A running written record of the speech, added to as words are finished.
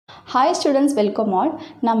Hi students, welcome all.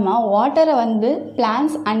 நம்ம வாட்டரை வந்து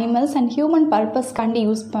plants, animals and human purpose காண்டி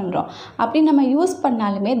யூஸ் பண்ணுறோம். அப்படி நம்ம யூஸ்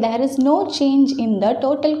பண்ணாலுமே there is no change in the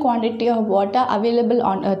total quantity of water available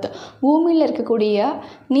on earth. பூமியில் இருக்கக்கூடிய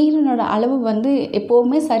நீரினோட அளவு வந்து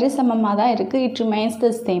எப்போவுமே சரிசமமாக தான் இருக்குது. It remains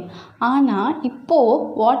the same. ஆனால் இப்போது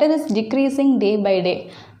water is decreasing day by day.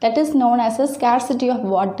 That is known as a scarcity of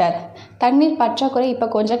water. தண்ணீர் பற்றாக்குறை இப்போ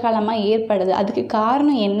கொஞ்ச காலமாக ஏற்படுது. அதுக்கு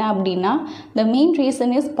காரணம் என்ன அப்படின்னா the main reason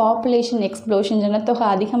is population explosion. ஜனத்தொகை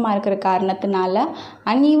அதிகமாக இருக்கிற காரணத்தினால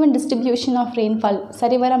uneven distribution of rainfall,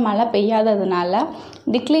 சரிவர மழை பெய்யாததுனால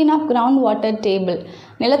decline of ground water table,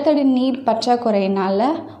 நிலத்தடி நீர் பற்றாக்குறையினால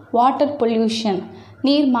water pollution,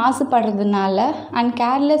 நீர் மாசுபடுறதுனால and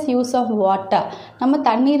careless use of water, நம்ம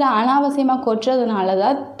தண்ணீரை அனாவசியமாக கொட்டுறதுனால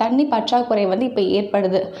தான் தண்ணி பற்றாக்குறை வந்து இப்போ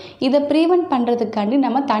ஏற்படுது. இதை ப்ரிவென்ட் பண்ணுறதுக்காண்டி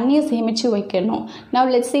நம்ம தண்ணியை சேமித்து வைக்கணும். Now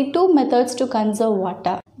let's see two methods to conserve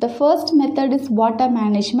water. The first method is water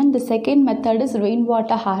management. The second method is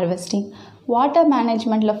rainwater harvesting. Water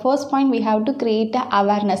மேனேஜ்மெண்ட்டில் first point we have to create a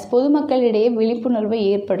awareness. பொதுமக்களிடையே விழிப்புணர்வை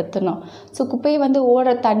ஏற்படுத்தணும். ஸோ குப்பையை வந்து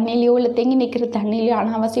ஓடுற தண்ணிலையோ இல்லை தேங்கி நிற்கிற தண்ணிலையோ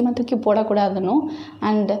அனாவசியமாக தூக்கி போடக்கூடாதுன்னும்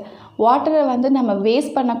அண்ட் வாட்டரை வந்து நம்ம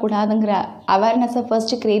வேஸ்ட் பண்ணக்கூடாதுங்கிற அவேர்னஸை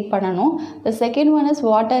ஃபர்ஸ்ட்டு க்ரியேட் பண்ணணும். The second one is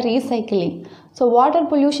water recycling. So water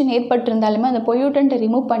pollution ஏற்பட்டிருந்தாலுமே அந்த பொல்யூட்டண்ட்டை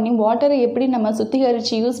ரிமூவ் பண்ணி வாட்டரை எப்படி நம்ம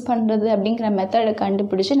சுத்திகரித்து யூஸ் பண்ணுறது அப்படிங்கிற மெத்தடை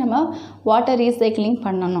கண்டுபிடிச்சி நம்ம வாட்டர் ரீசைக்கிளிங்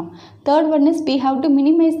பண்ணணும். Third one is we have to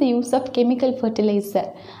minimize the use of chemical fertilizer.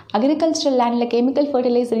 Agricultural லேண்டில் கெமிக்கல்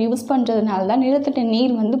ஃபர்டிலைசர் யூஸ் பண்ணுறதுனால தான் நிலத்தடி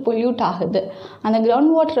நீர் வந்து பொல்யூட் ஆகுது. அந்த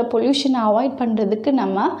கிரவுண்ட் வாட்டரை பொல்யூஷனை அவாய்ட் பண்ணுறதுக்கு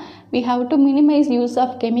நம்ம we have to minimize use of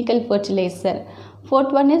chemical fertilizer.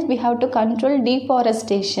 Fourth one is we have to control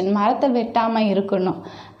deforestation. மரத்தை வெட்டாமல் இருக்கணும்.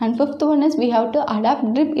 And fifth one is we have to adopt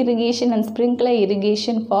drip irrigation and sprinkler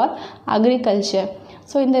irrigation for agriculture.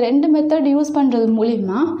 So இந்த ரெண்டு method use பண்ணுறது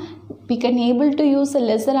மூலிமா we can able to use a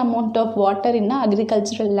lesser amount of water in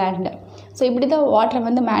agricultural land. So இப்படி தான் வாட்டரை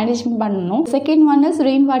வந்து management பண்ணணும். Second one is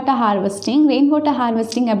rain water harvesting. Rain water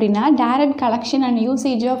harvesting அப்படின்னா direct collection and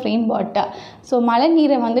usage of rain water. So மழை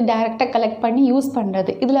நீரை வந்து டைரெக்டாக கலெக்ட் பண்ணி யூஸ்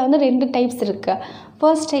பண்ணுறது. இதில் வந்து ரெண்டு டைப்ஸ் இருக்குது.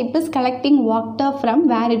 First type is collecting water from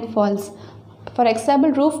where it falls. For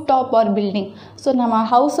example roof top R building. So நம்ம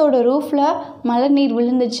ஹவுஸோட ரூஃபில் மழை நீர்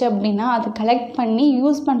விழுந்துச்சு அப்படின்னா அதை கலெக்ட் பண்ணி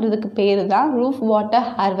யூஸ் பண்ணுறதுக்கு பேர் தான் roof water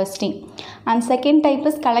harvesting. And second type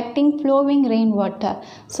is collecting flowing rain water.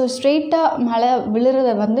 So ஸ்ட்ரெயிட்டாக மழை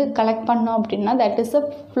விழுறதை வந்து கலெக்ட் பண்ணோம் அப்படின்னா that is a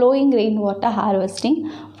flowing rain water harvesting.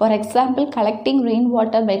 For example collecting rain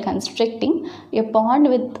water by constructing a bond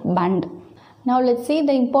with fund. Now let's see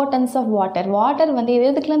the importance of water. Water வந்து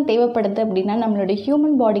எதுக்கெல்லாம் தேவைப்படுது அப்படின்னா நம்மளோட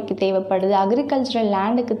ஹியூமன் பாடிக்கு தேவைப்படுது, அக்ரிகல்ச்சரல்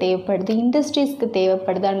லேண்டுக்கு தேவைப்படுது, இண்டஸ்ட்ரீஸ்க்கு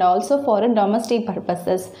தேவைப்படுது and also for domestic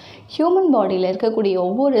purposes. Human பாடியில் இருக்கக்கூடிய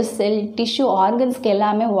ஒவ்வொரு செல், டிஷ்யூ, ஆர்கன்ஸ்க்கு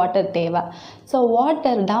எல்லாமே வாட்டர் தேவை. ஸோ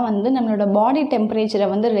வாட்டர் தான் வந்து நம்மளோட பாடி டெம்பரேச்சரை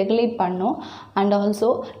வந்து ரெகுலேட் பண்ணும் அண்ட் ஆல்சோ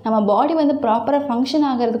நம்ம பாடி வந்து ப்ராப்பராக ஃபங்க்ஷன்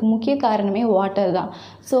ஆகிறதுக்கு முக்கிய காரணமே வாட்டர் தான்.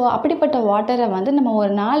 ஸோ அப்படிப்பட்ட வாட்டரை வந்து நம்ம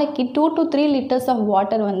ஒரு நாளைக்கு 2 to 3 liters ஆஃப்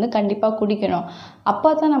வாட்டர் வந்து கண்டிப்பாக குடிக்கணும். அப்போ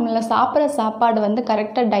தான் நம்மள சாப்பிட்ற சாப்பாடு வந்து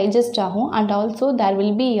கரெக்டாக டைஜஸ்ட் ஆகும் and also there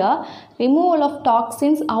will be a removal of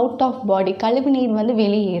toxins out of body. கழிவு நீர் வந்து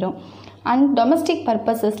வெளியேறும். And domestic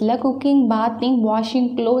பர்பஸஸில் cooking, bathing, washing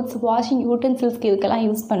clothes, washing யூட்டன்சில்ஸ்க்கு இதுக்கெல்லாம்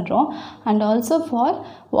யூஸ் பண்ணுறோம். And also for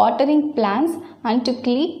watering plants and to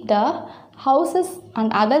keep the houses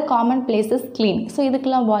and other common places clean. So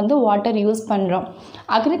இதுக்கெல்லாம் வந்து water use பண்ணுறோம்.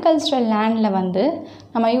 Agricultural லேண்டில் வந்து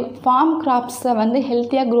நம்ம ஃபார்ம் கிராப்ஸை வந்து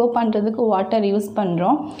ஹெல்த்தியாக க்ரோ பண்ணுறதுக்கு வாட்டர் யூஸ்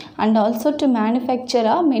பண்ணுறோம் and also to manufacture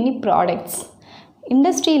many products.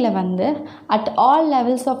 இண்டஸ்ட்ரியில் வந்து at all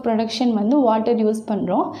levels of production வந்து வாட்டர் யூஸ்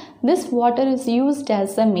பண்ணுறோம். This water is used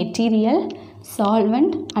as a material,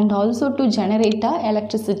 solvent and also to generate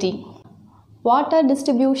electricity. Water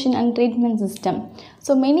distribution and treatment system.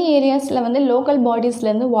 So many ஏரியாஸில் வந்து local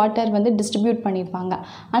பாடிஸ்லேருந்து water வந்து distribute பண்ணியிருப்பாங்க.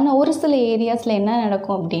 ஆனால் ஒரு சில ஏரியாஸில் என்ன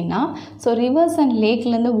நடக்கும் அப்படின்னா ஸோ ரிவர்ஸ் அண்ட்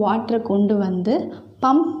லேக்லேருந்து வாட்டரை கொண்டு வந்து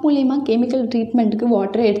பம்ப் மூலிமா கெமிக்கல் ட்ரீட்மெண்ட்டுக்கு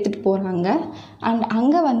வாட்டரை எடுத்துகிட்டு போகிறாங்க. அண்ட்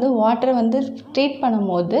அங்கே வந்து வாட்டரை வந்து ட்ரீட்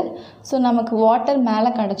பண்ணும்போது ஸோ நமக்கு வாட்டர்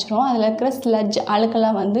மேலே கிடச்சிரும். அதில் இருக்கிற ஸ்லட்ஜ்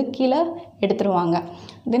அழுக்கெல்லாம் வந்து கீழே எடுத்துருவாங்க.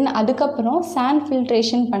 தென் அதுக்கப்புறம் சாண்ட்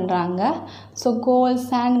ஃபில்ட்ரேஷன் பண்ணுறாங்க. ஸோ கோல்,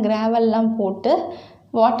 சாண்ட், கிராவல்லாம் போட்டு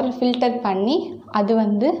வாட்டர் ஃபில்டர் பண்ணி அது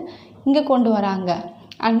வந்து இங்கே கொண்டு வராங்க.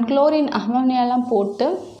 அண்ட் குளோரின், அமோனியாலாம் போட்டு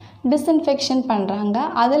டிஸ்இன்ஃபெக்ஷன் பண்ணுறாங்க.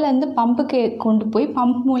 அதிலேருந்து பம்புக்கு கொண்டு போய்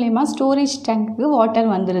பம்ப் மூலயமா ஸ்டோரேஜ் டேங்க்கு வாட்டர்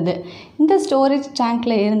வந்துடுது. இந்த ஸ்டோரேஜ்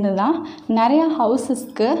டேங்க்கில் இருந்து தான் நிறையா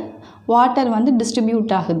ஹவுசஸ்க்கு வாட்டர் வந்து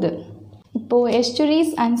டிஸ்ட்ரிபியூட் ஆகுது. இப்போது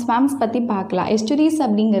எஸ்டுரிஸ் அண்ட் ஸ்வாம்ஸ் பற்றி பார்க்கலாம். எஸ்டுரிஸ்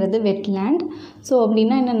அப்படிங்கிறது வெட்லேண்ட். ஸோ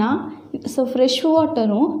அப்படின்னா என்னென்னா ஸோ ஃப்ரெஷ்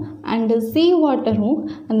வாட்டரும் அண்டு சீ வாட்டரும்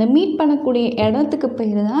அந்த மீட் பண்ணக்கூடிய இடத்துக்கு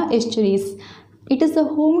பேர் தான் எஸ்டரிஸ். It is a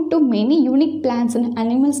home to many unique plants and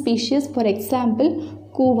animal species. For example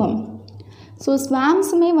Cooum. So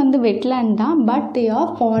ஸ்வாம்ஸுமே வந்து வெட்லேண்ட் தான், but they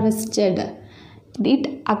are forested. It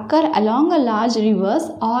occur along a large rivers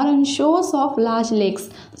or on shores of large lakes.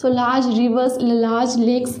 So large reverse இல்லை large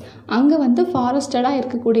lakhs அங்கே வந்து ஃபாரஸ்டடாக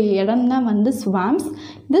இருக்கக்கூடிய இடம் தான் வந்து swarms.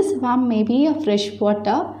 This ஸ்வாம் may be a fresh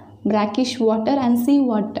water, brackish water and sea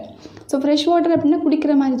water. So fresh water அப்படின்னா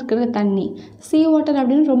குடிக்கிற மாதிரி இருக்கிற தண்ணி, sea water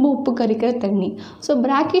அப்படின்னு ரொம்ப உப்பு கரிக்கிற தண்ணி. ஸோ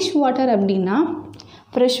brackish water அப்படின்னா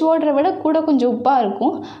ஃப்ரெஷ் வாட்டரை விட கூட கொஞ்சம் உப்பாக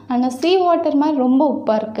இருக்கும், ஆனால் சீ வாட்டர் மாதிரி ரொம்ப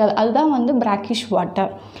உப்பாக இருக்காது, அதுதான் வந்து brackish water.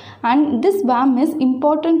 And this swamp is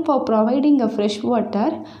important for providing a fresh water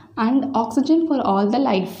and oxygen for all the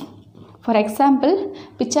life. For example,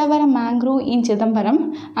 Pichavaram mangrove in Chidambaram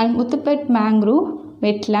and Muthupet mangrove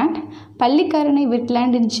wetland, Pallikaranai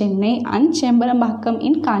wetland in Chennai and Chembarambakam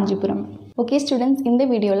in Kanjipuram. Okay students, இந்த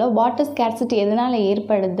வீடியோவில் water scarcity எதனால்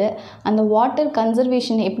ஏற்படுது, அந்த water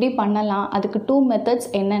conservation எப்படி பண்ணலாம், அதுக்கு 2 methods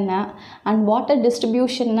என்னென்ன, and water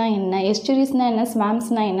டிஸ்ட்ரிபியூஷன்னா என்ன, எஸ்டரிஸ்னால் என்ன,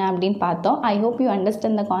 ஸ்வாம்ஸ்னால் என்ன அப்படின்னு பார்த்தோம். I hope you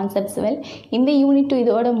understand the concepts well. இந்த யூனிட் 2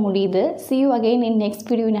 இதோட முடியுது. See you again in next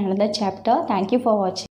video in another chapter. Thank you for watching.